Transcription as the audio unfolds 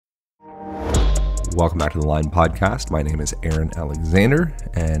Welcome back to the Line Podcast. My name is Aaron Alexander,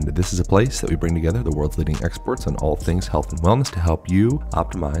 and this is a place that we bring together the world's leading experts on all things health and wellness to help you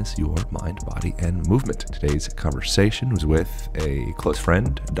optimize your mind, body, and movement. Today's conversation was with a close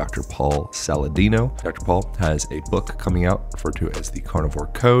friend, Dr. Paul Saladino. Dr. Paul has a book coming out referred to as The Carnivore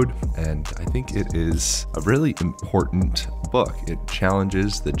Code, and I think it is a really important book. It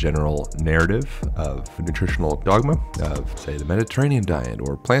challenges the general narrative of nutritional dogma of, say, the Mediterranean diet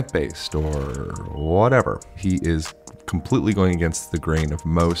or plant-based or whatever. He is completely going against the grain of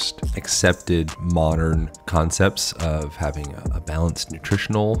most accepted modern concepts of having a balanced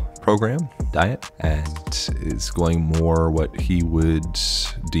nutritional program, diet, and is going more what he would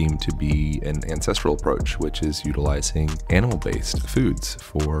deem to be an ancestral approach, which is utilizing animal-based foods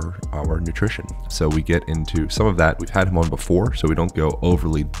for our nutrition. So we get into some of that. We've had him on before, so we don't go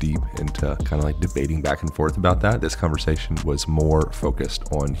overly deep into kind of like debating back and forth about that. This conversation was more focused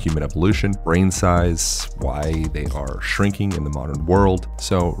on human evolution, brain size, why they are shrinking in the modern world.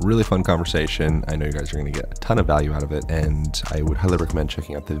 So really fun conversation. I know you guys are going to get a ton of value out of it, and I would highly recommend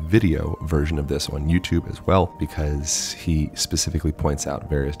checking out the video version of this on YouTube as well, because he specifically points out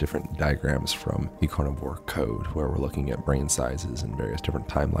various different diagrams from the Carnivore Code where we're looking at brain sizes and various different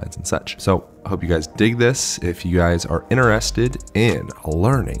timelines and such. So I hope you guys dig this. If you guys are interested in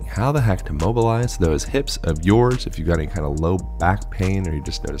learning how the heck to mobilize those hips of yours, if you've got any kind of low back pain or you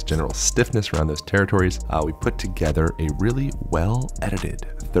just notice general stiffness around those territories, we put together a really well-edited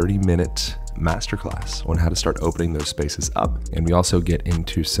 30-minute masterclass on how to start opening those spaces up. And we also get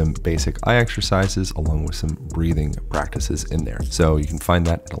into some basic eye exercises along with some breathing practices in there. So you can find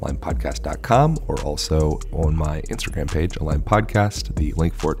that at alignpodcast.com or also on my Instagram page, Align Podcast. The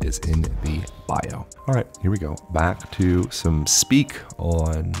link for it is in the bio. All right, here we go. Back to some speak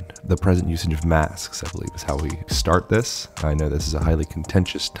on the present usage of masks, I believe is how we start this. I know this is a highly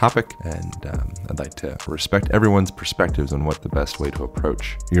contentious topic, and I'd like to respect everyone's perspectives on what the best way to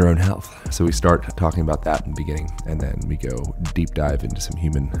approach your own health. So we start talking about that in the beginning, and then we go deep dive into some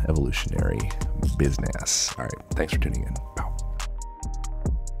human evolutionary business. All right, thanks for tuning in. Bye.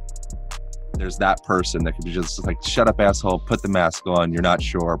 There's that person that could be just like, shut up, asshole, put the mask on, you're not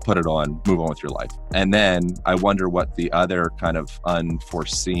sure, put it on, move on with your life. And then I wonder what the other kind of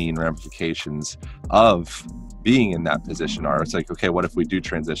unforeseen ramifications of being in that position are. It's like, okay, what if we do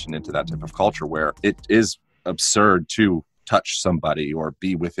transition into that type of culture where it is absurd to touch somebody or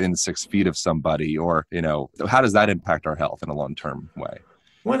be within 6 feet of somebody, or, you know, how does that impact our health in a long-term way?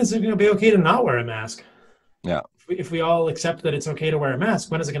 When is it going to be okay to not wear a mask? Yeah. If we all accept that it's okay to wear a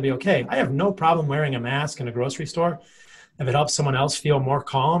mask, when is it going to be okay? I have no problem wearing a mask in a grocery store if it helps someone else feel more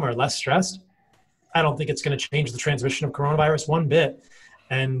calm or less stressed. I don't think it's going to change the transmission of coronavirus one bit.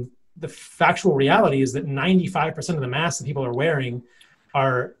 And the factual reality is that 95% of the masks that people are wearing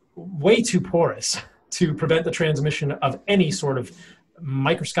are way too porous to prevent the transmission of any sort of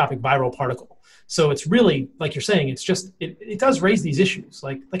microscopic viral particle. So it's really, like you're saying, it's just, it does raise these issues.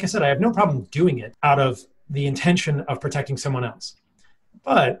 Like I said, I have no problem doing it out of the intention of protecting someone else.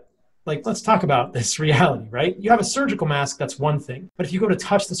 But let's talk about this reality, right? You have a surgical mask, that's one thing. But if you go to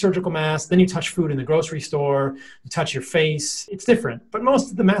touch the surgical mask, then you touch food in the grocery store, you touch your face, it's different. But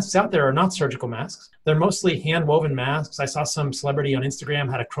most of the masks out there are not surgical masks. They're mostly hand-woven masks. I saw some celebrity on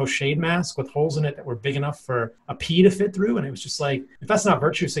Instagram had a crocheted mask with holes in it that were big enough for a pea to fit through. And it was just like, if that's not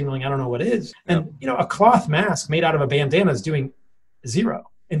virtue signaling, I don't know what is. And, you know, a cloth mask made out of a bandana is doing zero.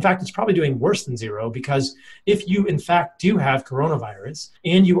 In fact, it's probably doing worse than zero, because if you, in fact, do have coronavirus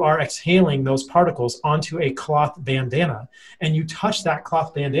and you are exhaling those particles onto a cloth bandana and you touch that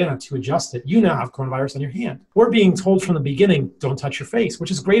cloth bandana to adjust it, you now have coronavirus on your hand. We're being told from the beginning, don't touch your face,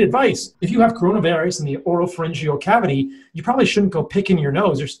 which is great advice. If you have coronavirus in the oropharyngeal cavity, you probably shouldn't go picking your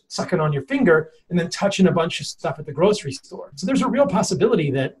nose or sucking on your finger and then touching a bunch of stuff at the grocery store. So there's a real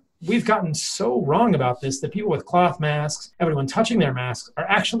possibility that we've gotten so wrong about this that people with cloth masks, everyone touching their masks, are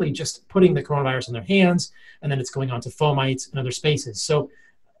actually just putting the coronavirus in their hands, and then it's going on to fomites and other spaces. So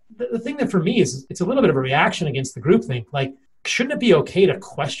the thing that for me is, it's a little bit of a reaction against the groupthink. Like, shouldn't it be okay to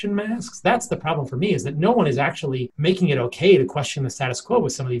question masks? That's the problem for me, is that no one is actually making it okay to question the status quo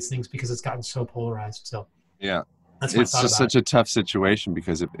with some of these things because it's gotten so polarized. So yeah. That's my it's just such a tough situation,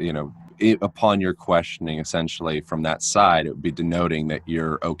 because upon your questioning, essentially from that side, it would be denoting that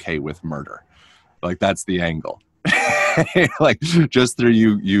you're okay with murder. Like, that's the angle. Like, just through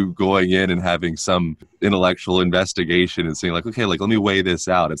you going in and having some intellectual investigation and saying, like, okay, like, let me weigh this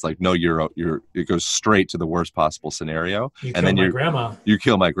out. It's like, no, it goes straight to the worst possible scenario. You kill my grandma. You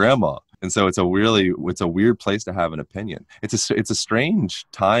kill my grandma. And so it's a weird place to have an opinion. It's a strange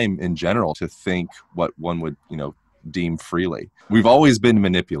time in general to think what one would, deem freely. We've always been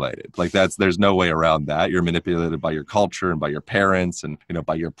manipulated. Like there's no way around that. You're manipulated by your culture and by your parents and,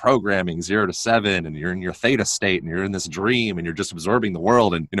 by your programming 0 to 7, and you're in your theta state and you're in this dream and you're just absorbing the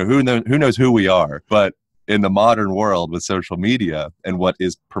world, and, who knows who we are. But in the modern world with social media and what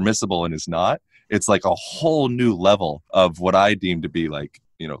is permissible and is not, it's like a whole new level of what I deem to be like,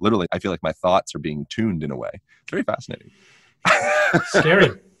 literally, I feel like my thoughts are being tuned in a way. It's very fascinating.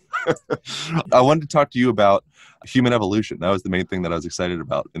 Scary. I wanted to talk to you about human evolution. That was the main thing that I was excited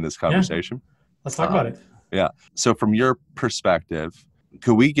about in this conversation. Yeah. Let's talk about it. Yeah. So from your perspective,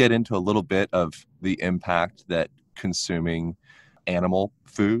 could we get into a little bit of the impact that consuming animal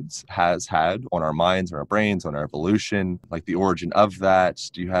foods has had on our minds, on our brains, on our evolution, like the origin of that?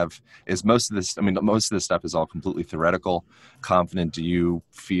 Most of this stuff is all completely theoretical. Confident do you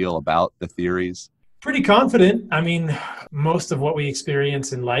feel about the theories? Pretty confident. I mean, most of what we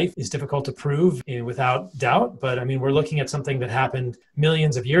experience in life is difficult to prove without doubt. But I mean, we're looking at something that happened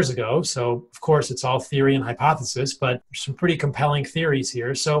millions of years ago. So of course, it's all theory and hypothesis, but there's some pretty compelling theories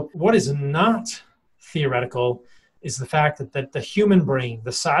here. So what is not theoretical is the fact that the human brain,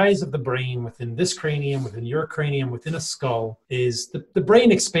 the size of the brain within this cranium, within your cranium, within a skull, is the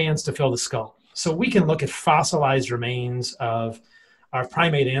brain expands to fill the skull. So we can look at fossilized remains of our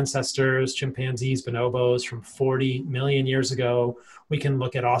primate ancestors, chimpanzees, bonobos from 40 million years ago. We can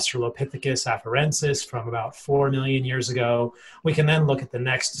look at Australopithecus afarensis from about 4 million years ago. We can then look at the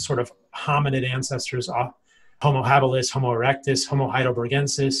next sort of hominid ancestors, Homo habilis, Homo erectus, Homo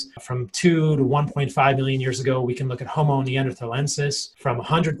heidelbergensis. From 2 to 1.5 million years ago, we can look at Homo neanderthalensis from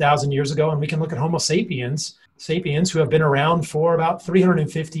 100,000 years ago, and we can look at Homo sapiens who have been around for about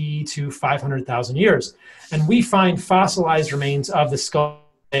 350 to 500,000 years. And we find fossilized remains of the skull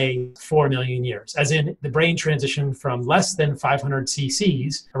 4 million years, as in the brain transitioned from less than 500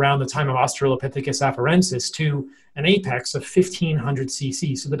 cc's around the time of Australopithecus afarensis to an apex of 1,500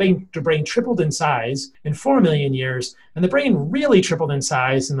 cc's. So the brain tripled in size in 4 million years, and the brain really tripled in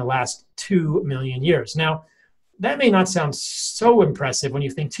size in the last 2 million years. Now, that may not sound so impressive when you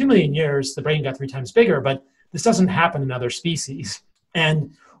think 2 million years, the brain got 3 times bigger, but this doesn't happen in other species.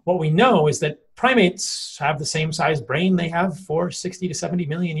 And what we know is that primates have the same size brain they have for 60 to 70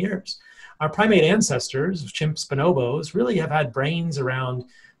 million years. Our primate ancestors, chimps, bonobos, really have had brains around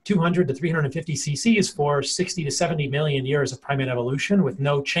 200 to 350 cc's for 60 to 70 million years of primate evolution with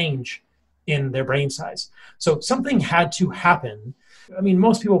no change in their brain size. So something had to happen. I mean,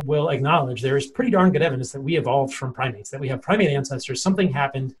 most people will acknowledge there is pretty darn good evidence that we evolved from primates, that we have primate ancestors. Something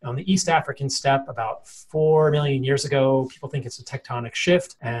happened on the East African steppe about 4 million years ago. People think it's a tectonic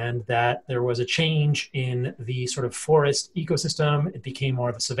shift and that there was a change in the sort of forest ecosystem. It became more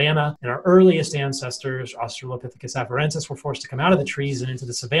of a savanna. And our earliest ancestors, Australopithecus afarensis, were forced to come out of the trees and into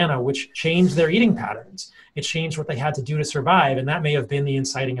the savanna, which changed their eating patterns. It changed what they had to do to survive, and that may have been the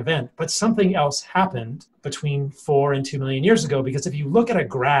inciting event. But something else happened between 4 and 2 million years ago, because if you look at a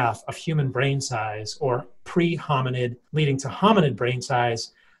graph of human brain size or pre-hominid leading to hominid brain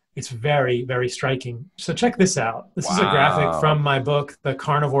size, it's very, very striking. So check this out. This is a graphic from my book, The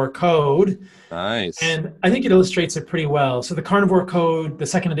Carnivore Code. Nice. And I think it illustrates it pretty well. So the Carnivore Code, the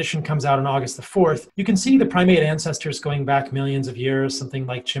second edition comes out on August the 4th. You can see the primate ancestors going back millions of years, something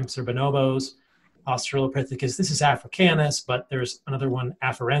like chimps or bonobos. Australopithecus, this is Africanus, but there's another one,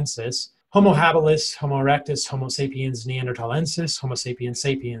 Afarensis. Homo habilis, Homo erectus, Homo sapiens neanderthalensis, Homo sapiens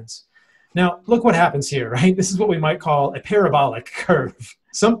sapiens. Now, look what happens here, right? This is what we might call a parabolic curve.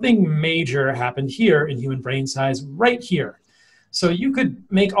 Something major happened here in human brain size right here. So you could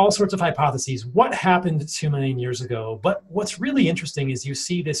make all sorts of hypotheses. What happened 2 million years ago? But what's really interesting is you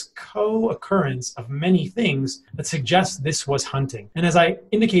see this co-occurrence of many things that suggest this was hunting. And as I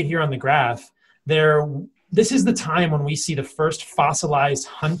indicate here on the graph, this is the time when we see the first fossilized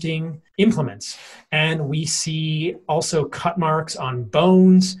hunting implements. And we see also cut marks on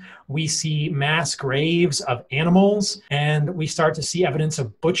bones. We see mass graves of animals. And we start to see evidence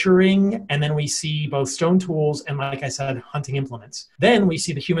of butchering. And then we see both stone tools and, like I said, hunting implements. Then we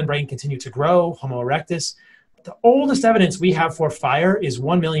see the human brain continue to grow, Homo erectus. The oldest evidence we have for fire is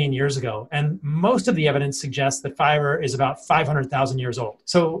 1 million years ago. And most of the evidence suggests that fire is about 500,000 years old.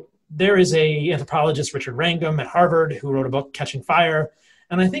 So there is an anthropologist, Richard Wrangham at Harvard, who wrote a book, Catching Fire.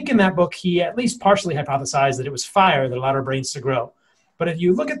 And I think in that book, he at least partially hypothesized that it was fire that allowed our brains to grow. But if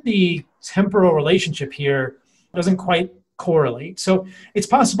you look at the temporal relationship here, it doesn't quite correlate. So it's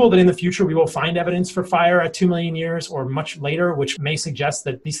possible that in the future, we will find evidence for fire at 2 million years or much later, which may suggest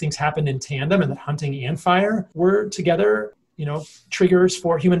that these things happened in tandem and that hunting and fire were together, triggers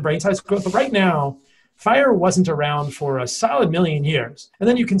for human brain size growth. But right now, fire wasn't around for a solid million years. And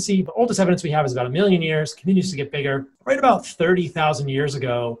then you can see the oldest evidence we have is about a million years, continues to get bigger. Right about 30,000 years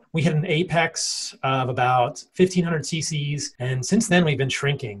ago, we hit an apex of about 1,500 cc's. And since then, we've been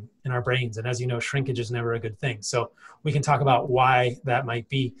shrinking in our brains. And as you know, shrinkage is never a good thing. So we can talk about why that might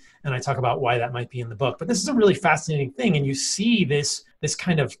be. And I talk about why that might be in the book. But this is a really fascinating thing. And you see this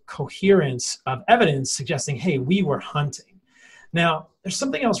kind of coherence of evidence suggesting, hey, we were hunting. Now, there's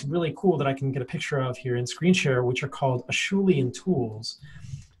something else really cool that I can get a picture of here in screen share, which are called Acheulean tools.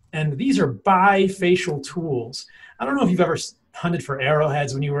 And these are bifacial tools. I don't know if you've ever hunted for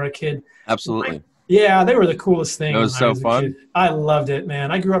arrowheads when you were a kid. Absolutely. Yeah, they were the coolest thing. It was so fun. I loved it,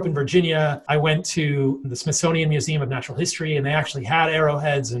 man. I grew up in Virginia. I went to the Smithsonian Museum of Natural History, and they actually had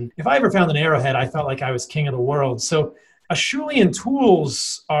arrowheads. And if I ever found an arrowhead, I felt like I was king of the world. So Acheulean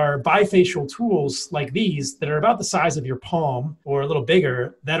tools are bifacial tools like these that are about the size of your palm or a little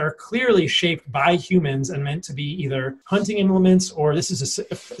bigger, that are clearly shaped by humans and meant to be either hunting implements, or this is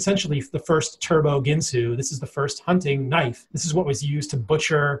essentially the first turbo ginsu. This is the first hunting knife. This is what was used to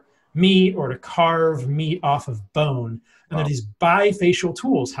butcher meat or to carve meat off of bone. And they're these bifacial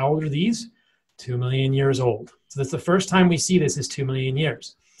tools. How old are these? 2 million years old. So that's the first time we see this is 2 million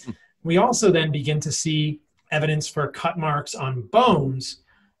years. We also then begin to see evidence for cut marks on bones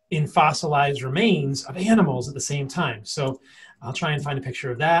in fossilized remains of animals at the same time. So I'll try and find a picture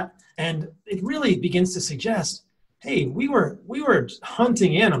of that. And it really begins to suggest, hey, we were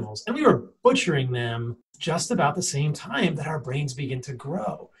hunting animals and we were butchering them just about the same time that our brains begin to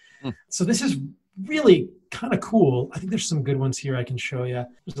grow. So this is really kind of cool. I think there's some good ones here I can show you.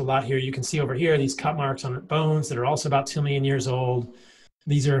 There's a lot here. You can see over here, these cut marks on bones that are also about 2 million years old.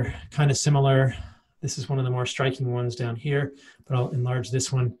 These are kind of similar. This is one of the more striking ones down here, but I'll enlarge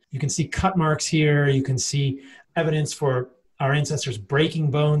this one. You can see cut marks here. You can see evidence for our ancestors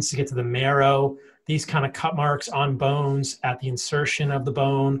breaking bones to get to the marrow. These kind of cut marks on bones at the insertion of the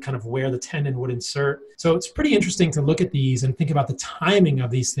bone, kind of where the tendon would insert. So it's pretty interesting to look at these and think about the timing of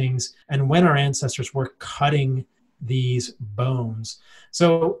these things and when our ancestors were cutting these bones.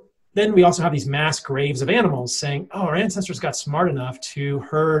 So then we also have these mass graves of animals saying, oh, our ancestors got smart enough to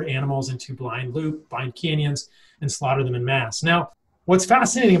herd animals into blind canyons and slaughter them in mass. Now, what's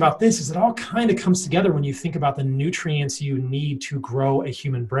fascinating about this is it all kind of comes together when you think about the nutrients you need to grow a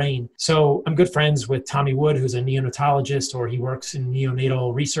human brain. So I'm good friends with Tommy Wood, who's a neonatologist, or he works in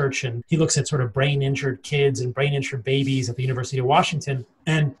neonatal research, and he looks at sort of brain-injured kids and brain-injured babies at the University of Washington.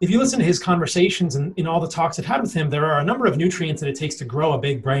 And if you listen to his conversations and in all the talks I've had with him, there are a number of nutrients that it takes to grow a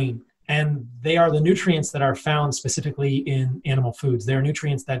big brain. And they are the nutrients that are found specifically in animal foods. They are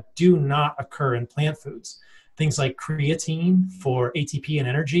nutrients that do not occur in plant foods. Things like creatine for ATP and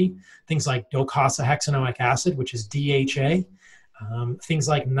energy, things like docosahexaenoic acid, which is DHA, things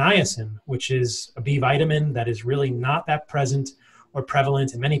like niacin, which is a B vitamin that is really not that present or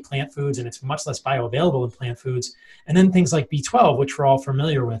prevalent in many plant foods, and it's much less bioavailable in plant foods. And then things like B12, which we're all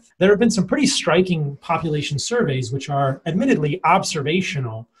familiar with. There have been some pretty striking population surveys, which are admittedly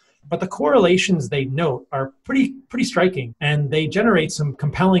observational, but the correlations they note are pretty striking, and they generate some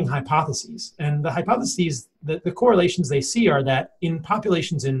compelling hypotheses. And the hypotheses, the correlations they see are that in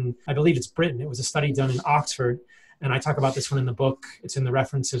populations in, I believe it's Britain, it was a study done in Oxford, and I talk about this one in the book, it's in the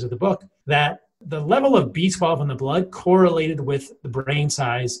references of the book, that the level of B12 in the blood correlated with the brain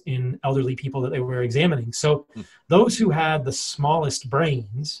size in elderly people that they were examining. So those who had the smallest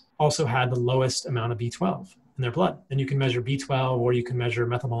brains also had the lowest amount of B12 in their blood. And you can measure B12, or you can measure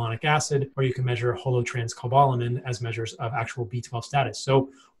methylmalonic acid, or you can measure holotranscobalamin as measures of actual B12 status. So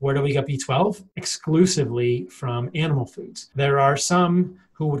where do we get B12? Exclusively from animal foods. There are some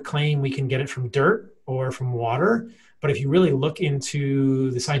who would claim we can get it from dirt or from water, but if you really look into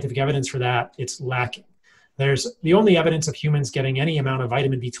the scientific evidence for that, it's lacking. There's the only evidence of humans getting any amount of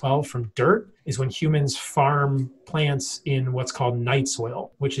vitamin B12 from dirt is when humans farm plants in what's called night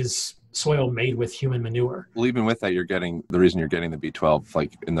soil, which is soil made with human manure. Well, even with that, the reason you're getting the B12,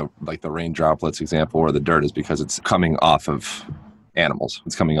 like in the rain droplets example, or the dirt, is because it's coming off of animals.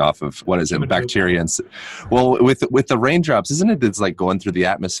 It's coming off of, what is it, bacteria. Well, with the raindrops, isn't it? It's like going through the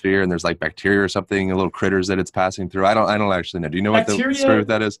atmosphere, and there's like bacteria or something, little critters that it's passing through. I don't actually know. Do you know bacteria, what the story of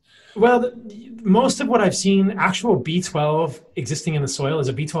that is? Well, most of what I've seen, actual B12 existing in the soil is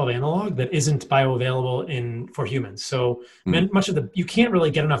a B12 analog that isn't bioavailable for humans. So you can't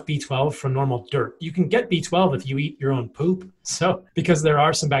really get enough B12 from normal dirt. You can get B12 if you eat your own poop. So because there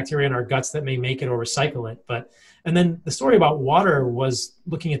are some bacteria in our guts that may make it or recycle it, and then the story about water was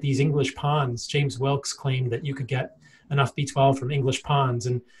looking at these English ponds. James Wilkes claimed that you could get enough B12 from English ponds.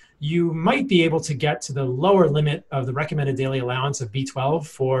 And you might be able to get to the lower limit of the recommended daily allowance of B12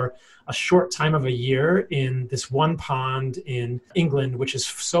 for a short time of a year in this one pond in England, which is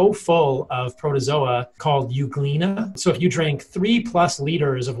so full of protozoa called euglena. So if you drank 3+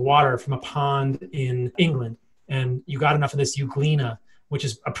 liters of water from a pond in England and you got enough of this euglena, which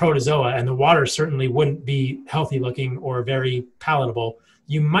is a protozoa, and the water certainly wouldn't be healthy looking or very palatable,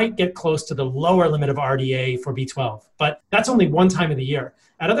 you might get close to the lower limit of RDA for B12. But that's only one time of the year.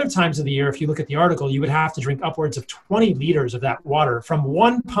 At other times of the year, if you look at the article, you would have to drink upwards of 20 liters of that water from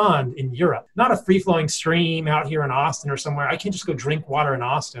one pond in Europe, not a free-flowing stream out here in Austin or somewhere. I can't just go drink water in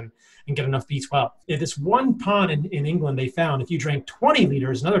Austin and get enough B12. If this one pond in England, they found if you drank 20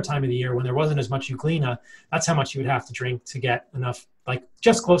 liters another time of the year when there wasn't as much euglena, that's how much you would have to drink to get enough, like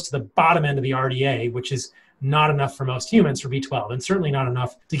just close to the bottom end of the RDA, which is not enough for most humans for B12, and certainly not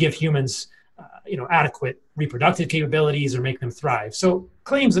enough to give humans adequate reproductive capabilities or make them thrive. So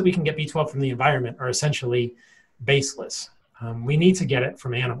claims that we can get B12 from the environment are essentially baseless. We need to get it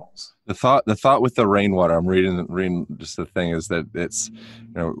from animals. The thought with the rainwater, I'm reading just the thing is that it's,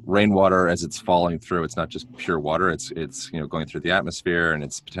 rainwater as it's falling through, it's not just pure water. It's going through the atmosphere, and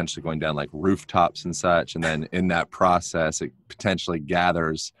it's potentially going down like rooftops and such. And then in that process, it potentially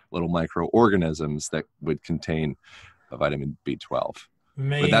gathers little microorganisms that would contain a vitamin B12.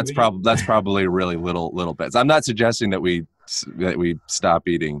 Maybe. But that's probably really little bits. I'm not suggesting that we stop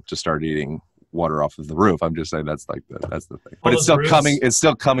eating, just start eating water off of the roof. I'm just saying that's the thing. But it's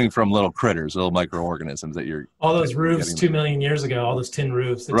still coming from little critters, little microorganisms that you're all those roofs 2 million years ago, all those tin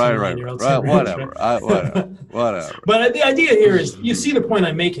roofs, right, whatever. But the idea here is, you see the point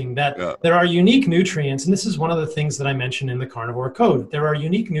I'm making, that there are unique nutrients, and this is one of the things that I mentioned in the carnivore code. There are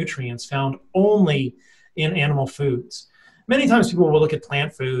unique nutrients found only in animal foods. Many times people will look at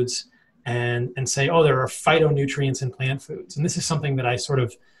plant foods and say, oh, there are phytonutrients in plant foods. And this is something that I sort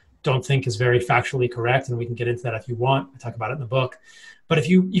of don't think is very factually correct, and we can get into that if you want. I talk about it in the book. But if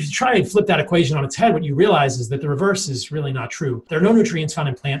you try and flip that equation on its head, what you realize is that the reverse is really not true. There are no nutrients found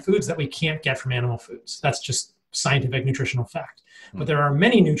in plant foods that we can't get from animal foods. That's just scientific nutritional fact. But there are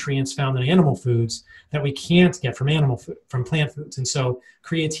many nutrients found in animal foods that we can't get from from plant foods. And so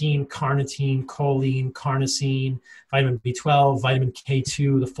creatine, carnitine, choline, carnosine, vitamin B12, vitamin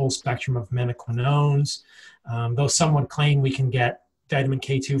K2, the full spectrum of menaquinones. Though some would claim we can get vitamin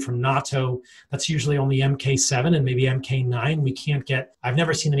K2 from natto, that's usually only MK7 and maybe MK9. I've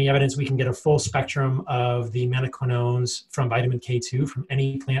never seen any evidence we can get a full spectrum of the menaquinones from vitamin K2 from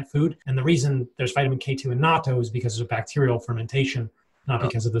any plant food. And the reason there's vitamin K2 in natto is because of bacterial fermentation, not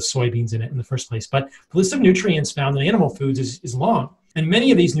because of the soybeans in it in the first place. But the list of nutrients found in animal foods is long. And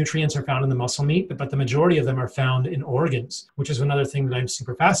many of these nutrients are found in the muscle meat, but the majority of them are found in organs, which is another thing that I'm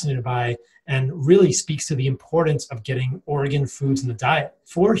super fascinated by and really speaks to the importance of getting organ foods in the diet.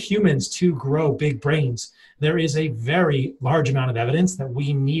 For humans to grow big brains, there is a very large amount of evidence that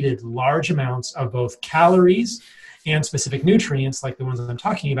we needed large amounts of both calories and specific nutrients, like the ones that I'm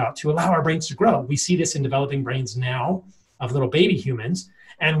talking about, to allow our brains to grow. We see this in developing brains now of little baby humans,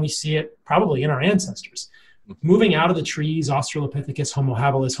 and we see it probably in our ancestors. Moving out of the trees, Australopithecus, Homo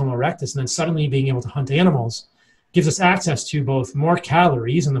habilis, Homo erectus, and then suddenly being able to hunt animals gives us access to both more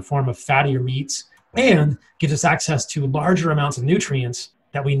calories in the form of fattier meats and gives us access to larger amounts of nutrients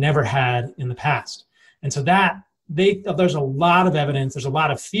that we never had in the past. And so there's a lot of evidence, there's a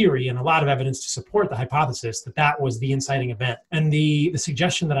lot of theory and a lot of evidence to support the hypothesis that was the inciting event. And the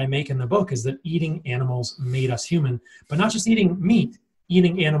suggestion that I make in the book is that eating animals made us human, but not just eating meat,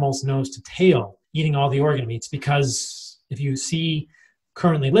 eating animals nose to tail, eating all the organ meats. Because if you see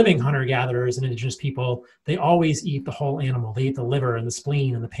currently living hunter-gatherers and indigenous people, they always eat the whole animal. They eat the liver and the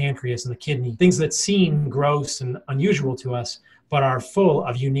spleen and the pancreas and the kidney, things that seem gross and unusual to us, but are full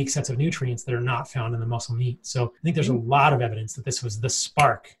of unique sets of nutrients that are not found in the muscle meat. So I think there's a lot of evidence that this was the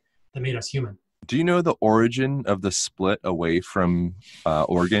spark that made us human. Do you know the origin of the split away from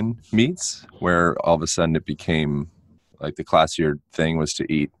organ meats, where all of a sudden it became like the classier thing was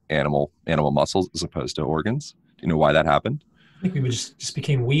to eat animal muscles as opposed to organs? Do you know why that happened? I think we just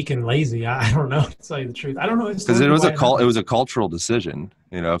became weak and lazy. I don't know, to tell you the truth. I don't know. Because it was a cultural decision.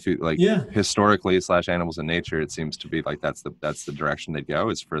 If you historically / animals in nature, it seems to be like that's the direction they go,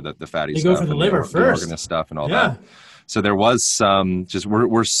 is for the fatty stuff. They go for the liver first, the organous stuff and all that. So there was some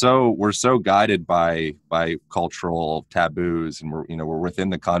we're so guided by cultural taboos, and we're within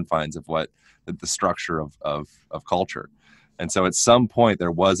the confines of what the structure of culture. And so at some point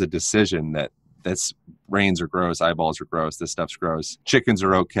there was a decision that this brains are gross, eyeballs are gross, this stuff's gross, chickens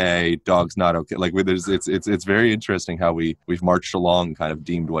are okay, dogs not okay. Like it's very interesting how we've marched along, kind of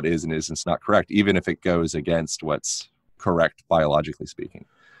deemed what is and isn't not correct, even if it goes against what's correct biologically speaking.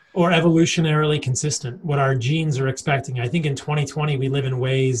 Or evolutionarily consistent, what our genes are expecting. I think in 2020, we live in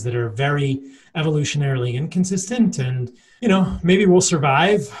ways that are very evolutionarily inconsistent. And, maybe we'll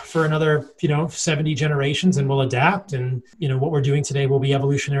survive for another, 70 generations and we'll adapt. And, what we're doing today will be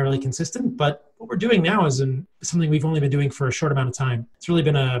evolutionarily consistent. But what we're doing now is something we've only been doing for a short amount of time. It's really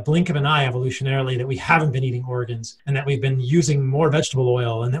been a blink of an eye evolutionarily that we haven't been eating organs, and that we've been using more vegetable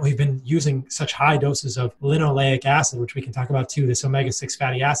oil, and that we've been using such high doses of linoleic acid, which we can talk about too, this omega-6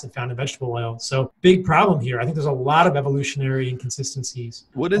 fatty acid found in vegetable oil. So big problem here. I think there's a lot of evolutionary inconsistencies.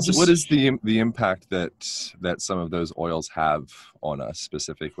 What is the impact that some of those oils have on us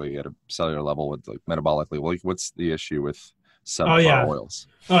specifically at a cellular level, with like metabolically? Like, what's the issue with subpar oils?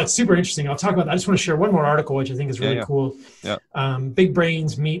 Oh, it's super interesting. I'll talk about that. I just want to share one more article, which I think is really cool. Yeah. Big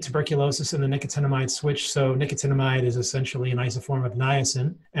brains meet tuberculosis and the nicotinamide switch. So nicotinamide is essentially an isoform of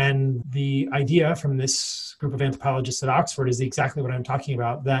niacin. And the idea from this group of anthropologists at Oxford is exactly what I'm talking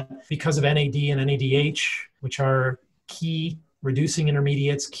about, that because of NAD and NADH, which are key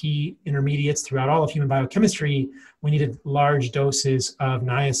intermediates throughout all of human biochemistry, we needed large doses of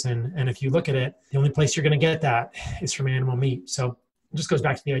niacin. And if you look at it, the only place you're going to get that is from animal meat. So it just goes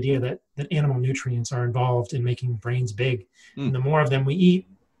back to the idea that animal nutrients are involved in making brains big. And the more of them we eat,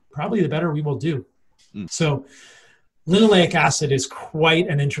 probably the better we will do. So linoleic acid is quite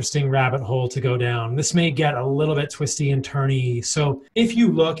an interesting rabbit hole to go down. This may get a little bit twisty and turny. So if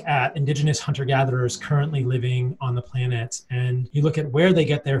you look at indigenous hunter-gatherers currently living on the planet, and you look at where they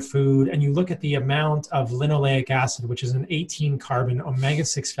get their food, and you look at the amount of linoleic acid, which is an 18-carbon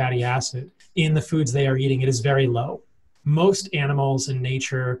omega-6 fatty acid in the foods they are eating, it is very low. Most animals in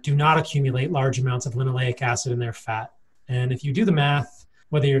nature do not accumulate large amounts of linoleic acid in their fat. And if you do the math,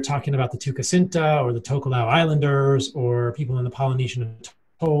 whether you're talking about the Tukasinta or the Tokelau Islanders or people in the Polynesian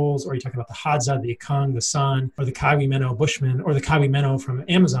atolls, or you're talking about the Hadza, the Ikang, the San, or the Kawi-Meno Bushmen, or the Kawi-Meno from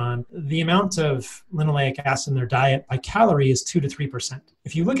Amazon, the amount of linoleic acid in their diet by calorie is 2 to 3%.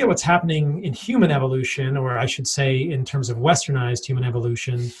 If you look at what's happening in human evolution, or I should say in terms of westernized human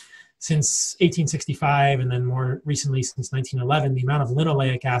evolution, since 1865, and then more recently since 1911, the amount of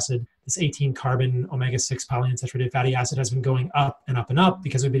linoleic acid, this 18-carbon omega-6 polyunsaturated fatty acid, has been going up and up and up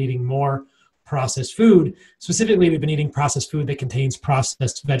because we've been eating more processed food. Specifically, we've been eating processed food that contains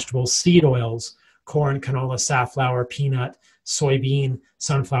processed vegetable seed oils. Corn, canola, safflower, peanut, soybean,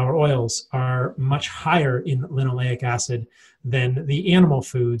 sunflower oils are much higher in linoleic acid than the animal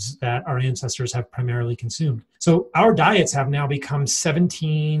foods that our ancestors have primarily consumed. So our diets have now become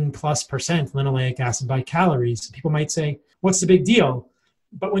 17+% linoleic acid by calories. People might say, what's the big deal?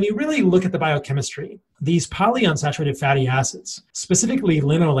 But when you really look at the biochemistry, these polyunsaturated fatty acids, specifically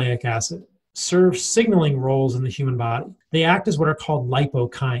linoleic acid, serve signaling roles in the human body. They act as what are called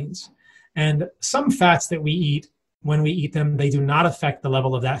lipokines. And some fats that we eat, when we eat them, they do not affect the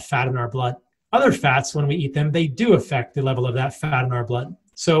level of that fat in our blood. Other fats, when we eat them, they do affect the level of that fat in our blood.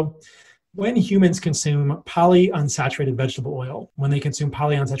 So when humans consume polyunsaturated vegetable oil, when they consume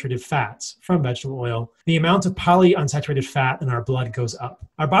polyunsaturated fats from vegetable oil, the amount of polyunsaturated fat in our blood goes up.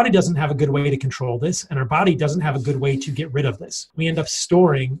 Our body doesn't have a good way to control this, and our body doesn't have a good way to get rid of this. We end up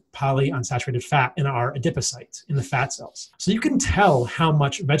storing polyunsaturated fat in our adipocytes, in the fat cells. So you can tell how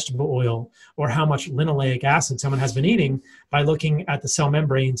much vegetable oil or how much linoleic acid someone has been eating by looking at the cell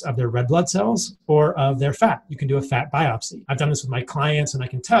membranes of their red blood cells or of their fat. You can do a fat biopsy. I've done this with my clients, and I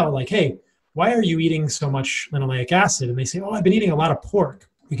can tell, like, hey, why are you eating so much linoleic acid? And they say, oh, I've been eating a lot of pork.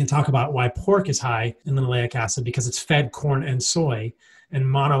 We can talk about why pork is high in linoleic acid, because it's fed corn and soy, and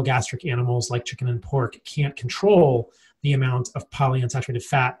monogastric animals like chicken and pork can't control the amount of polyunsaturated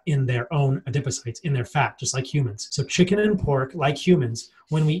fat in their own adipocytes, in their fat, just like humans. So chicken and pork, like humans,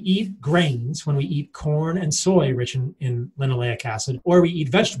 when we eat grains, when we eat corn and soy rich in linoleic acid, or we eat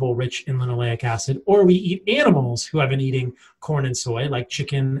vegetable rich in linoleic acid, or we eat animals who have been eating corn and soy, like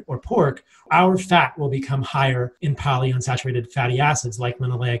chicken or pork, our fat will become higher in polyunsaturated fatty acids like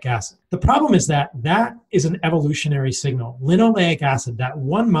linoleic acid. The problem is that is an evolutionary signal. Linoleic acid, that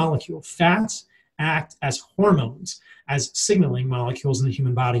one molecule, fats act as hormones, as signaling molecules in the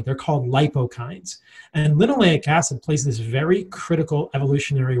human body. They're called lipokines. And linoleic acid plays this very critical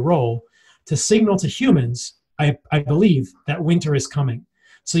evolutionary role to signal to humans, I believe, that winter is coming.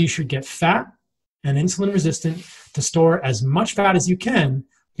 So you should get fat and insulin resistant to store as much fat as you can,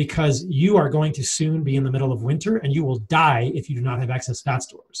 because you are going to soon be in the middle of winter and you will die if you do not have excess fat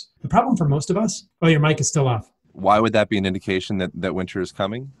stores. The problem for most of us, oh, your mic is still off. Why would that be an indication that winter is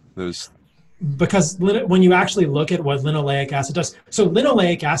coming? Because when you actually look at what linoleic acid does, so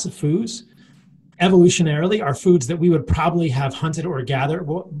linoleic acid foods, evolutionarily, are foods that we would probably have hunted or gathered,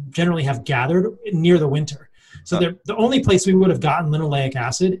 well, generally have gathered near the winter. So the only place we would have gotten linoleic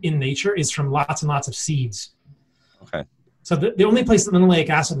acid in nature is from lots and lots of seeds. Okay. So the only place that linoleic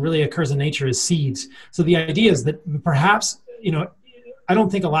acid really occurs in nature is seeds. So the idea is that perhaps, I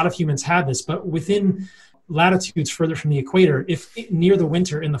don't think a lot of humans have this, but within latitudes further from the equator, if near the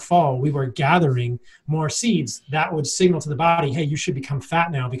winter in the fall, we were gathering more seeds, that would signal to the body, hey, you should become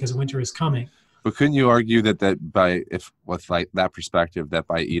fat now because winter is coming. But couldn't you argue that with that perspective, that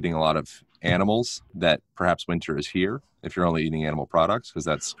by eating a lot of animals, that perhaps winter is here if you're only eating animal products,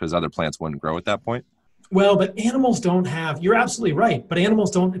 because other plants wouldn't grow at that point? Well, but animals don't have, you're absolutely right, but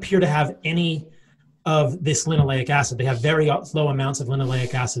animals don't appear to have any of this linoleic acid. They have very low amounts of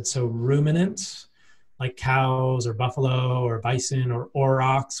linoleic acid. So ruminants, like cows or buffalo or bison or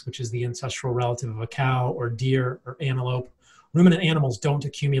aurochs, which is the ancestral relative of a cow, or deer or antelope, ruminant animals don't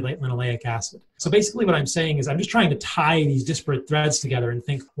accumulate linoleic acid. So basically what I'm saying is I'm just trying to tie these disparate threads together and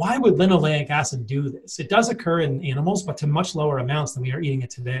think, why would linoleic acid do this? It does occur in animals, but to much lower amounts than we are eating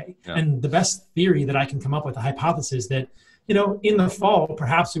it today. Yeah. And the best theory that I can come up with, a hypothesis that, in the fall,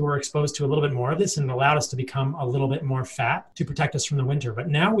 perhaps we were exposed to a little bit more of this and it allowed us to become a little bit more fat to protect us from the winter. But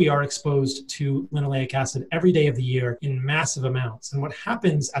now we are exposed to linoleic acid every day of the year in massive amounts. And what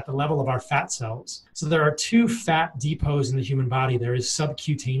happens at the level of our fat cells? So there are two fat depots in the human body. There is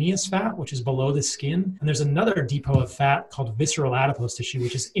subcutaneous fat, which is below the skin. And there's another depot of fat called visceral adipose tissue,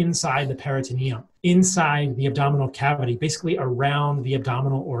 which is inside the peritoneum, inside the abdominal cavity, basically around the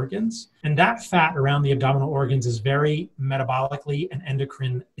abdominal organs. And that fat around the abdominal organs is very metabolically and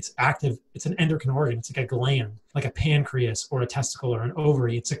endocrine. It's active. It's an endocrine organ. It's like a gland, like a pancreas or a testicle or an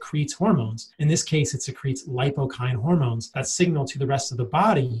ovary. It secretes hormones. In this case, it secretes lipokine hormones that signal to the rest of the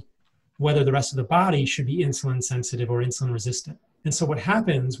body whether the rest of the body should be insulin sensitive or insulin resistant. And so what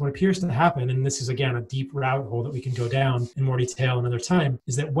appears to happen, and this is again a deep rabbit hole that we can go down in more detail another time,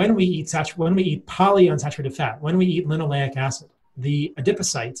 is that when we eat polyunsaturated fat, when we eat linoleic acid, the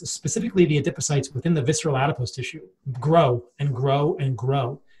adipocytes, specifically the adipocytes within the visceral adipose tissue, grow and grow and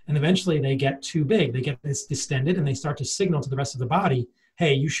grow. And eventually they get too big. They get distended and they start to signal to the rest of the body,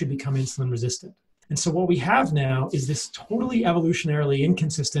 hey, you should become insulin resistant. And so what we have now is this totally evolutionarily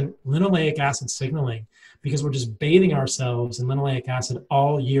inconsistent linoleic acid signaling, because we're just bathing ourselves in linoleic acid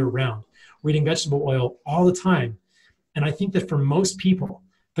all year round. We're eating vegetable oil all the time. And I think that for most people,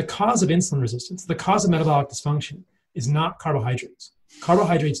 the cause of insulin resistance, the cause of metabolic dysfunction is not carbohydrates.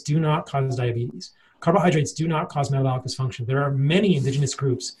 Carbohydrates do not cause diabetes. Carbohydrates do not cause metabolic dysfunction. There are many indigenous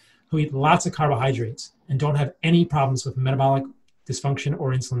groups who eat lots of carbohydrates and don't have any problems with metabolic dysfunction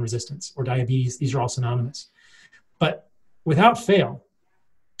or insulin resistance or diabetes. These are all synonymous. But without fail,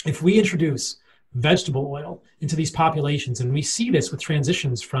 if we introduce vegetable oil into these populations, and we see this with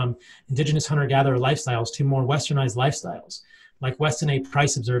transitions from indigenous hunter-gatherer lifestyles to more westernized lifestyles, like Weston A.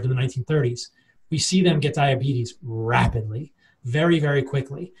 Price observed in the 1930s, we see them get diabetes rapidly, very, very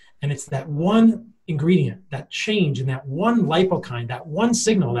quickly. And it's that one ingredient, that change in that one lipokine, that one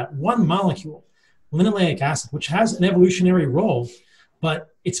signal, that one molecule, linoleic acid, which has an evolutionary role, but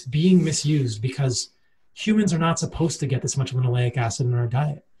it's being misused because humans are not supposed to get this much linoleic acid in our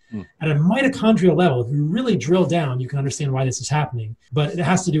diet. At a mitochondrial level, if you really drill down, you can understand why this is happening. But it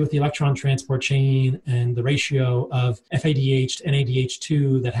has to do with the electron transport chain and the ratio of FADH to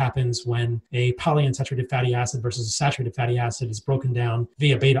NADH2 that happens when a polyunsaturated fatty acid versus a saturated fatty acid is broken down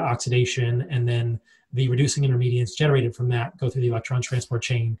via beta oxidation, and then the reducing intermediates generated from that go through the electron transport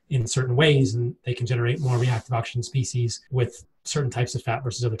chain in certain ways, and they can generate more reactive oxygen species with certain types of fat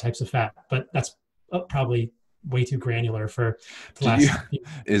versus other types of fat. But that's probably way too granular for the last.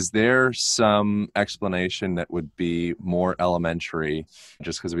 Is there some explanation that would be more elementary,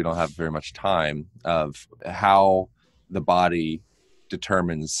 just because we don't have very much time, of how the body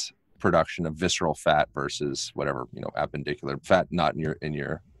determines production of visceral fat versus whatever, appendicular fat, not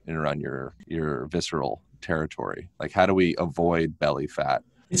around your visceral territory? Like, how do we avoid belly fat?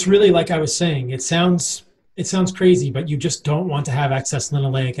 It's really like I was saying, it sounds crazy, but you just don't want to have excess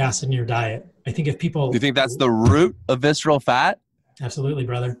linoleic acid in your diet. I think if people... Do you think that's the root of visceral fat? Absolutely,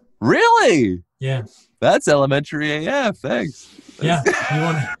 brother. Really? Yeah. That's elementary AF. Thanks. Yeah. You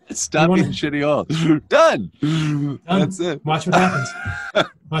want to... Stop eating shitty oil. Done. That's it. Watch what happens.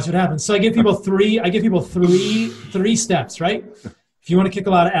 Watch what happens. So I give people three steps, right? If you want to kick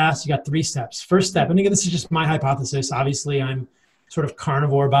a lot of ass, you got 3 steps. First step, and again, this is just my hypothesis. Obviously, I'm sort of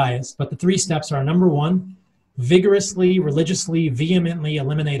carnivore biased, but the 3 steps are: number 1, vigorously, religiously, vehemently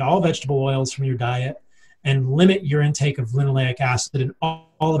eliminate all vegetable oils from your diet and limit your intake of linoleic acid in all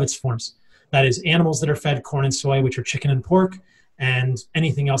of its forms. That is, animals that are fed corn and soy, which are chicken and pork, and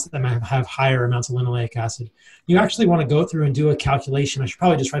anything else that might have higher amounts of linoleic acid. You actually want to go through and do a calculation. I should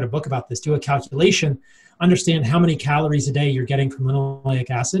probably just write a book about this. Do a calculation, understand how many calories a day you're getting from linoleic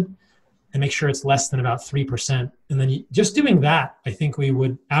acid, and make sure it's less than about 3%. And then just doing that, I think we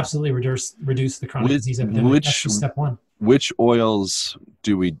would absolutely reduce the chronic disease epidemic. That's just step one. Which oils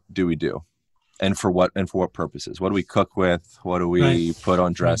do we do? And for what purposes? What do we cook with? What do we put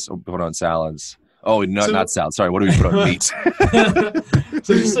on put on salads? Oh, no, not salads. Sorry. What do we put on meat?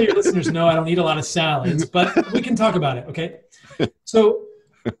 So just so your listeners know, I don't eat a lot of salads, but we can talk about it. Okay. So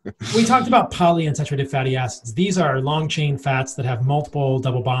we talked about polyunsaturated fatty acids. These are long chain fats that have multiple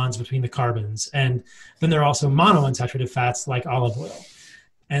double bonds between the carbons. And then there are also monounsaturated fats like olive oil.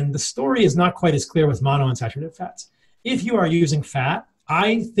 And the story is not quite as clear with monounsaturated fats. If you are using fat,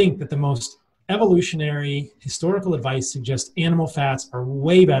 I think that the most evolutionary historical advice suggests animal fats are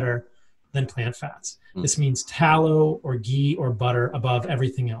way better than plant fats. This means tallow or ghee or butter above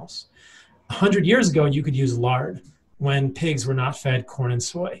everything else. 100 years ago, you could use lard when pigs were not fed corn and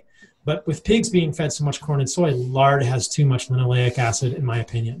soy. But with pigs being fed so much corn and soy, lard has too much linoleic acid, in my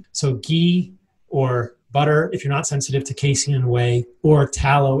opinion. So ghee or butter, if you're not sensitive to casein and whey, or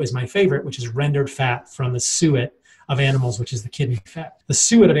tallow is my favorite, which is rendered fat from the suet of animals, which is the kidney fat. The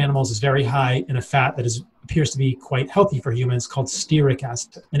suet of animals is very high in a fat that appears to be quite healthy for humans called stearic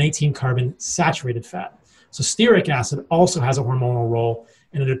acid, an 18-carbon saturated fat. So stearic acid also has a hormonal role,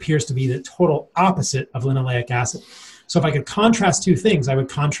 and it appears to be the total opposite of linoleic acid. So if I could contrast two things, I would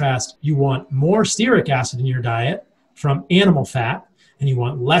contrast you want more stearic acid in your diet from animal fat, and you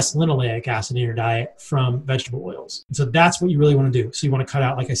want less linoleic acid in your diet from vegetable oils. And so that's what you really want to do. So you want to cut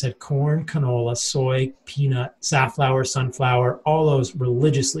out, like I said, corn, canola, soy, peanut, safflower, sunflower, all those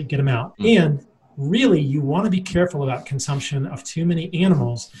religiously, get them out. And really, you want to be careful about consumption of too many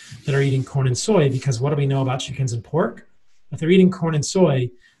animals that are eating corn and soy, because what do we know about chickens and pork? If they're eating corn and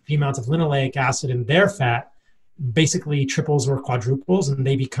soy, the amount of linoleic acid in their fat basically triples or quadruples, and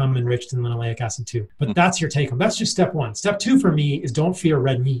they become enriched in linoleic acid too. But that's your take home. That's just step one. Step two for me is don't fear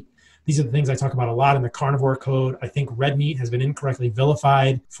red meat. These are the things I talk about a lot in the carnivore code. I think red meat has been incorrectly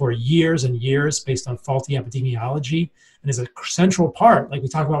vilified for years and years based on faulty epidemiology, and is a central part, like we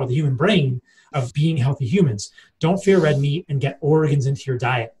talk about with the human brain, of being healthy humans. Don't fear red meat and get organs into your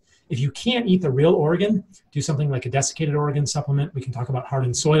diet. If you can't eat the real organ, do something like a desiccated organ supplement. We can talk about Heart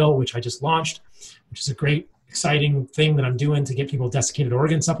and Soil, which I just launched, which is a great, exciting thing that I'm doing to get people desiccated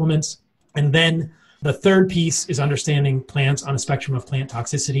organ supplements. And then the third piece is understanding plants on a spectrum of plant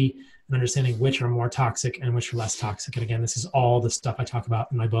toxicity and understanding which are more toxic and which are less toxic. And again, this is all the stuff I talk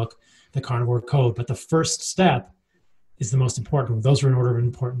about in my book, The Carnivore Code. But the first step is the most important. Those are in order of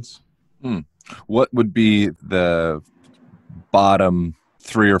importance. What would be the bottom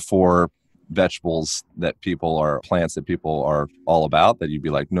 3 or 4 vegetables plants that people are all about that you'd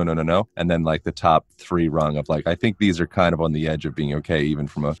be like, no. And then like the top 3 rung of like, I think these are kind of on the edge of being okay, even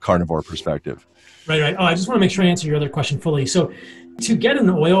from a carnivore perspective. Right. Oh, I just want to make sure I answer your other question fully. So to get an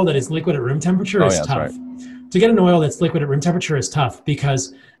oil that is liquid at room temperature is tough. To get an oil that's liquid at room temperature is tough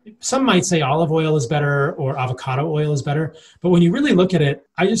because some might say olive oil is better or avocado oil is better. But when you really look at it,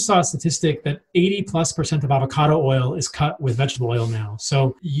 I just saw a statistic that 80+% of avocado oil is cut with vegetable oil now.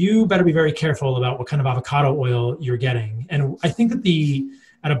 So you better be very careful about what kind of avocado oil you're getting. And I think that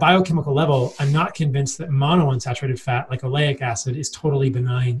at a biochemical level, I'm not convinced that monounsaturated fat like oleic acid is totally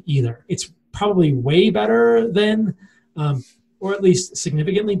benign either. It's probably way better than, or at least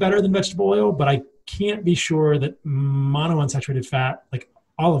significantly better than vegetable oil, but I can't be sure that monounsaturated fat like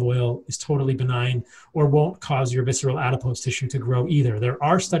olive oil is totally benign or won't cause your visceral adipose tissue to grow either. There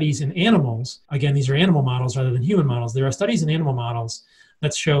are studies in animals, again, these are animal models rather than human models. There are studies in animal models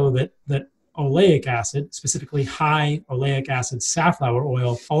that show that oleic acid, specifically high oleic acid safflower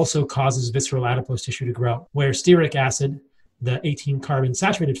oil, also causes visceral adipose tissue to grow, where stearic acid, the 18-carbon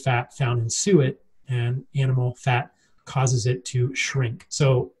saturated fat found in suet and animal fat, causes it to shrink.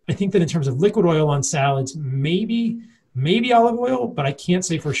 So I think that in terms of liquid oil on salads, maybe olive oil, but I can't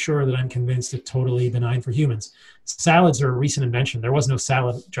say for sure that I'm convinced it's totally benign for humans. Salads are a recent invention. There was no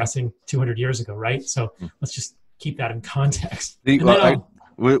salad dressing 200 years ago, right? So let's just keep that in context. Because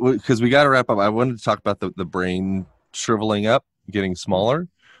we got to wrap up. I wanted to talk about the brain shriveling up, getting smaller.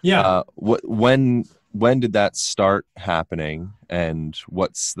 Yeah. When did that start happening, and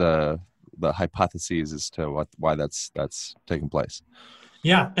what's the hypotheses as to why that's taking place?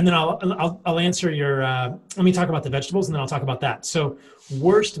 Yeah, and then I'll answer your. Let me talk about the vegetables, and then I'll talk about that. So,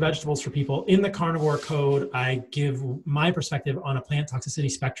 worst vegetables for people in the carnivore code. I give my perspective on a plant toxicity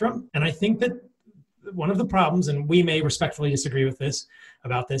spectrum, and I think that one of the problems, and we may respectfully disagree with this,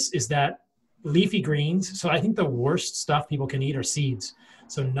 is that leafy greens. So I think the worst stuff people can eat are seeds.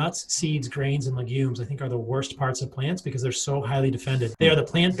 So nuts, seeds, grains, and legumes, I think, are the worst parts of plants because they're so highly defended. They are the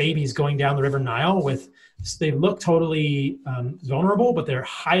plant babies going down the River Nile they look totally vulnerable, but they're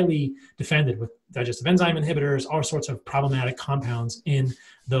highly defended with digestive enzyme inhibitors, all sorts of problematic compounds in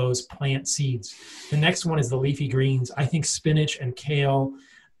those plant seeds. The next one is the leafy greens. I think spinach and kale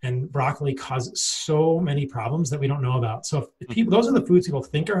and broccoli cause so many problems that we don't know about. So if people, those are the foods people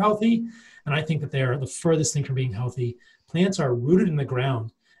think are healthy, and I think that they are the furthest thing from being healthy. Plants are rooted in the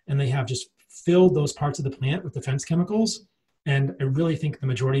ground, and they have just filled those parts of the plant with defense chemicals. And I really think the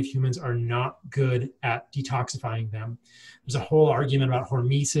majority of humans are not good at detoxifying them. There's a whole argument about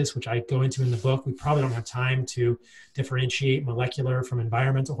hormesis, which I go into in the book. We probably don't have time to differentiate molecular from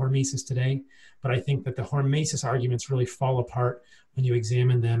environmental hormesis today, but I think that the hormesis arguments really fall apart when you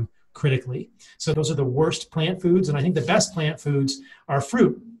examine them critically. So those are the worst plant foods. And I think the best plant foods are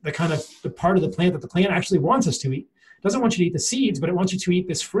fruit, the part of the plant that the plant actually wants us to eat. It doesn't want you to eat the seeds, but it wants you to eat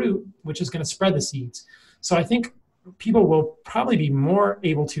this fruit, which is going to spread the seeds. So I think people will probably be more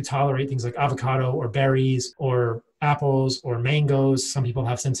able to tolerate things like avocado or berries or apples or mangoes. Some people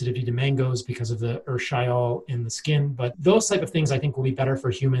have sensitivity to mangoes because of the urushiol in the skin, but those type of things I think will be better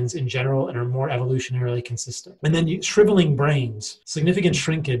for humans in general and are more evolutionarily consistent. And then shriveling brains, significant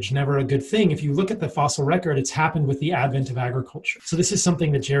shrinkage, never a good thing. If you look at the fossil record, it's happened with the advent of agriculture. So this is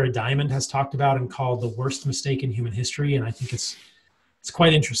something that Jared Diamond has talked about and called the worst mistake in human history. And I think it's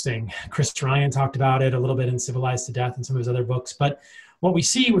quite interesting. Chris Ryan talked about it a little bit in Civilized to Death and some of his other books. But what we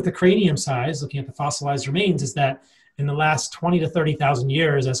see with the cranium size, looking at the fossilized remains, is that in the last 20 to 30,000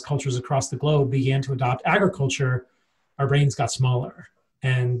 years, as cultures across the globe began to adopt agriculture, our brains got smaller.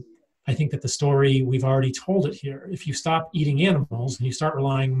 And I think that the story, we've already told it here. If you stop eating animals and you start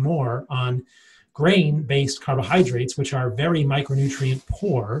relying more on grain-based carbohydrates, which are very micronutrient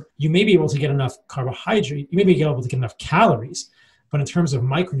poor, you may be able to get enough carbohydrate, you may be able to get enough calories, but in terms of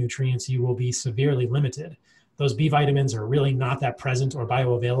micronutrients, you will be severely limited. Those B vitamins are really not that present or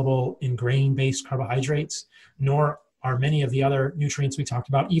bioavailable in grain-based carbohydrates, nor are many of the other nutrients we talked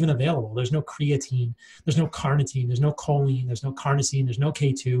about even available. There's no creatine, there's no carnitine, there's no choline, there's no carnosine, there's no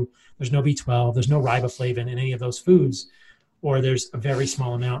K2, there's no B12, there's no riboflavin in any of those foods, or there's a very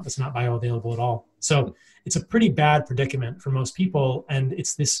small amount that's not bioavailable at all. So it's a pretty bad predicament for most people, and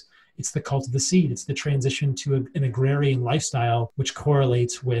it's the cult of the seed. It's the transition to an agrarian lifestyle, which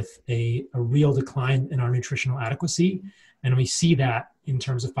correlates with a real decline in our nutritional adequacy. And we see that in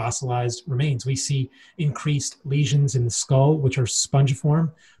terms of fossilized remains. We see increased lesions in the skull, which are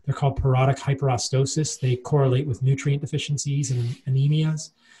spongiform. They're called parodic hyperostosis. They correlate with nutrient deficiencies and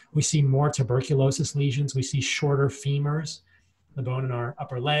anemias. We see more tuberculosis lesions. We see shorter femurs, the bone in our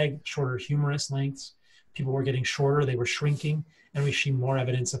upper leg, shorter humerus lengths. People were getting shorter, they were shrinking. And we see more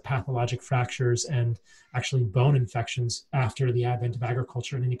evidence of pathologic fractures and actually bone infections after the advent of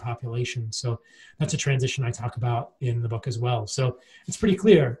agriculture in any population. So that's a transition I talk about in the book as well. So it's pretty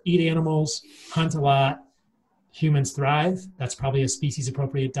clear. Eat animals, hunt a lot, humans thrive. That's probably a species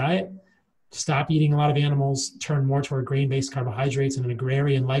appropriate diet. Stop eating a lot of animals, turn more toward grain-based carbohydrates and an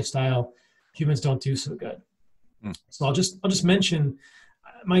agrarian lifestyle. Humans don't do so good. So I'll just mention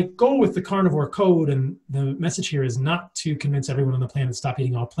my goal with the carnivore code and the message here is not to convince everyone on the planet to stop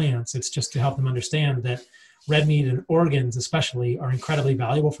eating all plants. It's just to help them understand that red meat and organs especially are incredibly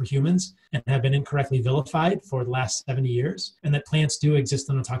valuable for humans and have been incorrectly vilified for the last 70 years, and that plants do exist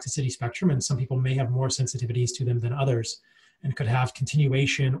on the toxicity spectrum, and some people may have more sensitivities to them than others and could have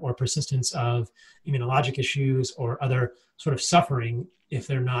continuation or persistence of immunologic issues or other sort of suffering if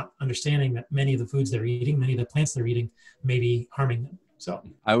they're not understanding that many of the foods they're eating, many of the plants they're eating may be harming them. So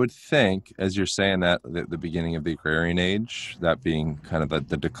I would think, as you're saying that, the beginning of the agrarian age, that being kind of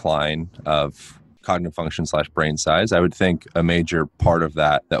the decline of cognitive function / brain size, I would think a major part of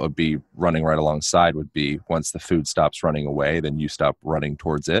that would be running right alongside would be once the food stops running away, then you stop running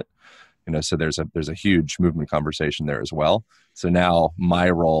towards it. So there's a huge movement conversation there as well. So now my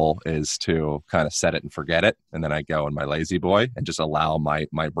role is to kind of set it and forget it. And then I go in my lazy boy and just allow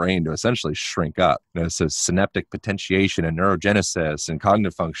my brain to essentially shrink up. So synaptic potentiation and neurogenesis and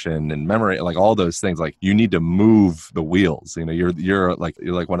cognitive function and memory, like all those things, like you need to move the wheels. You're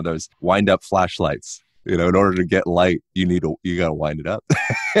like one of those wind up flashlights. In order to get light, you got to wind it up.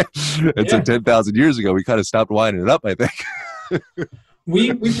 So 10,000 years ago, we kind of stopped winding it up, I think.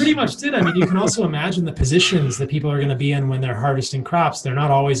 We pretty much did. I mean, you can also imagine the positions that people are going to be in when they're harvesting crops. They're not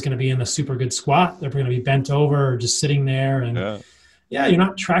always going to be in a super good squat. They're going to be bent over or just sitting there. And yeah, you're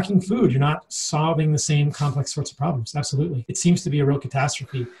not tracking food. You're not solving the same complex sorts of problems. Absolutely. It seems to be a real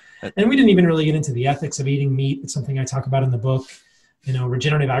catastrophe. And we didn't even really get into the ethics of eating meat. It's something I talk about in the book.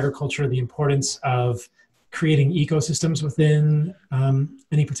 regenerative agriculture, the importance of creating ecosystems within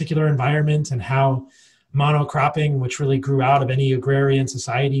any particular environment, and how monocropping, which really grew out of any agrarian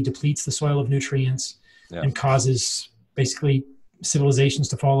society, depletes the soil of nutrients and causes basically civilizations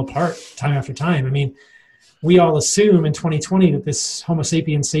to fall apart time after time. I mean, we all assume in 2020 that this Homo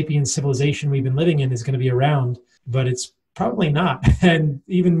sapiens sapiens civilization we've been living in is going to be around, but it's probably not. And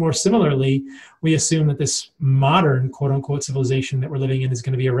even more similarly, we assume that this modern quote unquote civilization that we're living in is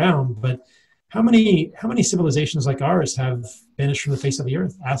going to be around. But how many civilizations like ours have vanished from the face of the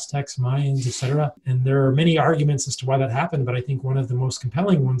earth? Aztecs, Mayans, etc. And there are many arguments as to why that happened, but I think one of the most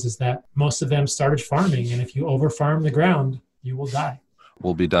compelling ones is that most of them started farming, and if you over-farm the ground, you will die.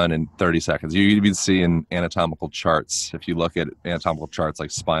 Will be done in 30 seconds. You'd be seeing anatomical charts. If you look at anatomical charts,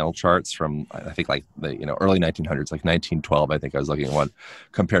 like spinal charts from, I think, like the early 1900s, like 1912, I think I was looking at one,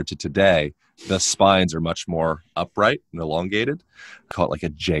 compared to today, the spines are much more upright and elongated. Call it like a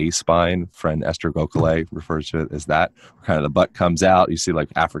J spine. Friend Esther Gokale refers to it as that. Kind of the butt comes out. You see like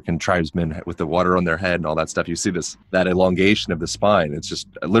African tribesmen with the water on their head and all that stuff. You see that elongation of the spine. It's just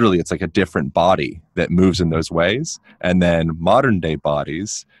literally, it's like a different body that moves in those ways. And then modern day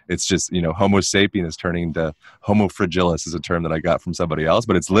bodies, it's just, Homo sapien is turning into Homo fragilis, is a term that I got from somebody else,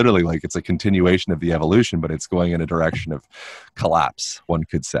 but it's literally like it's a continuation of the evolution, but it's going in a direction of collapse, one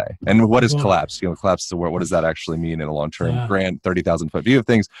could say. And what is collapse? Collapse is a word. What does that actually mean in a long-term grand 30,000-foot view of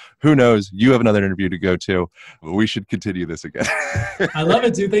things? Who knows? You have another interview to go to. We should continue this again. I love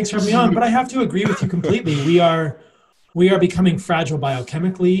it, dude. Thanks for having me on. But I have to agree with you completely. We are becoming fragile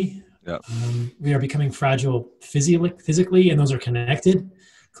biochemically. Yeah. We are becoming fragile physically, and those are connected,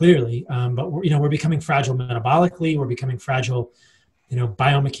 clearly. But we're becoming fragile metabolically. We're becoming fragile,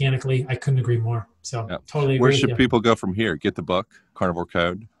 biomechanically. I couldn't agree more. So totally agree. Where should people go from here? Get the book, Carnivore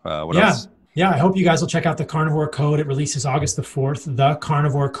Code. What else? Yeah, I hope you guys will check out the Carnivore Code. It releases August the 4th,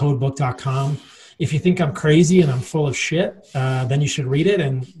 thecarnivorecodebook.com. If you think I'm crazy and I'm full of shit, then you should read it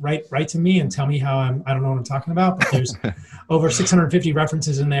and write to me and tell me how I don't know what I'm talking about. But there's over 650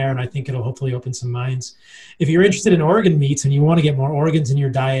 references in there, and I think it'll hopefully open some minds. If you're interested in organ meats and you want to get more organs in your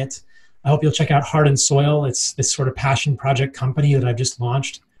diet, I hope you'll check out Heart and Soil. It's this sort of passion project company that I've just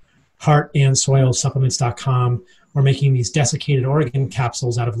launched, heartandsoilsupplements.com. We're making these desiccated organ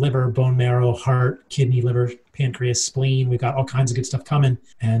capsules out of liver, bone marrow, heart, kidney, liver, pancreas, spleen. We've got all kinds of good stuff coming.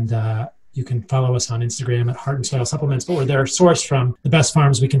 And you can follow us on Instagram at Heart and Soil Supplements. But they're sourced from the best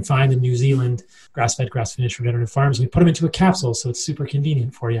farms we can find in New Zealand, grass-fed, grass-finished, regenerative farms. We put them into a capsule, so it's super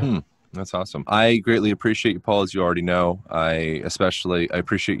convenient for you. That's awesome. I greatly appreciate you, Paul, as you already know. I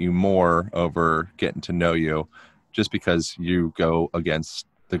appreciate you more over getting to know you, just because you go against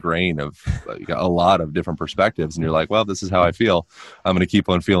the grain of a lot of different perspectives, and you're like, well, this is how I feel. I'm going to keep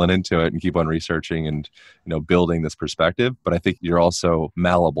on feeling into it and keep on researching and building this perspective. But I think you're also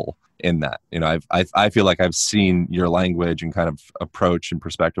malleable in that. I feel like I've seen your language and kind of approach and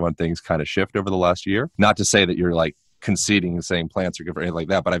perspective on things kind of shift over the last year. Not to say that you're like conceding and saying plants are good or anything like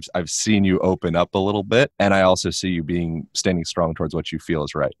that, but I've seen you open up a little bit, and I also see you standing strong towards what you feel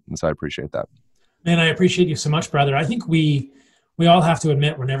is right. And so I appreciate that. Man, I appreciate you so much, brother. I think we all have to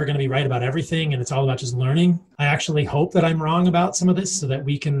admit we're never going to be right about everything, and it's all about just learning. I actually hope that I'm wrong about some of this so that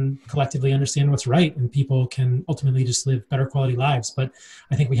we can collectively understand what's right and people can ultimately just live better quality lives. But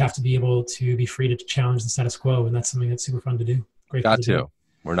I think we have to be able to be free to challenge the status quo, and that's something that's super fun to do. Got to.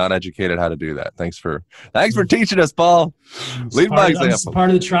 We're not educated how to do that. Thanks for teaching us, Paul. Lead by example. I'm part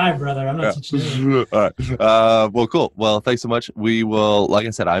of the tribe, brother. I'm not teaching you. All right. Well, cool. Well, thanks so much. We will, like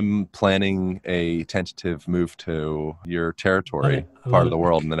I said, I'm planning a tentative move to your territory, part of the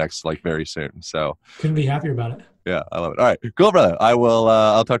world, in the next, very soon. So couldn't be happier about it. Yeah, I love it. All right. Cool, brother.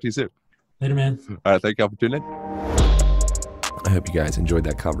 I'll talk to you soon. Later, man. All right. Thank you all for tuning in. I hope you guys enjoyed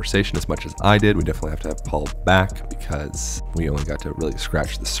that conversation as much as I did. We definitely have to have Paul back because we only got to really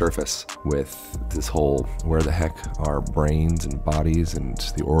scratch the surface with this whole where the heck our brains and bodies and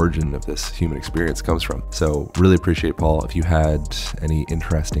the origin of this human experience comes from. So really appreciate Paul. If you had any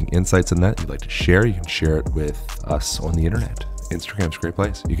interesting insights in that you'd like to share, you can share it with us on the internet. Instagram's a great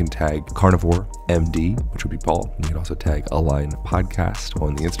place. You can tag Carnivore MD, which would be Paul. You can also tag Align Podcast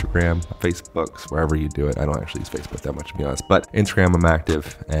on the Instagram, Facebooks, wherever you do it. I don't actually use Facebook that much, to be honest, but Instagram I'm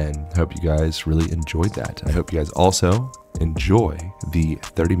active, and hope you guys really enjoyed that. I hope you guys also enjoy the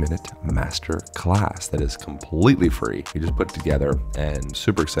 30-minute master class that is completely free. We just put it together and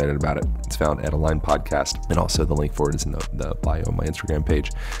super excited about it. It's found at Align Podcast, and also the link for it is in the bio on my Instagram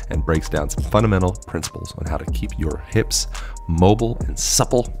page, and breaks down some fundamental principles on how to keep your hips mobile and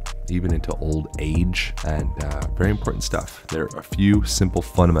supple even into old age, and very important stuff. There are a few simple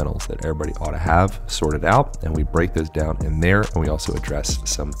fundamentals that everybody ought to have sorted out, and we break those down in there, and we also address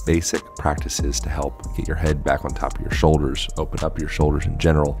some basic practices to help get your head back on top of your shoulders, open up your shoulders in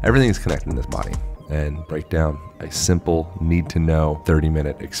general. Everything is connected in this body, and break down a simple need-to-know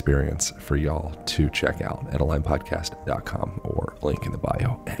 30-minute experience for y'all to check out at alignpodcast.com or link in the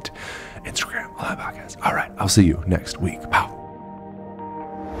bio at Instagram, Align Podcast. All right, I'll see you next week. Pow.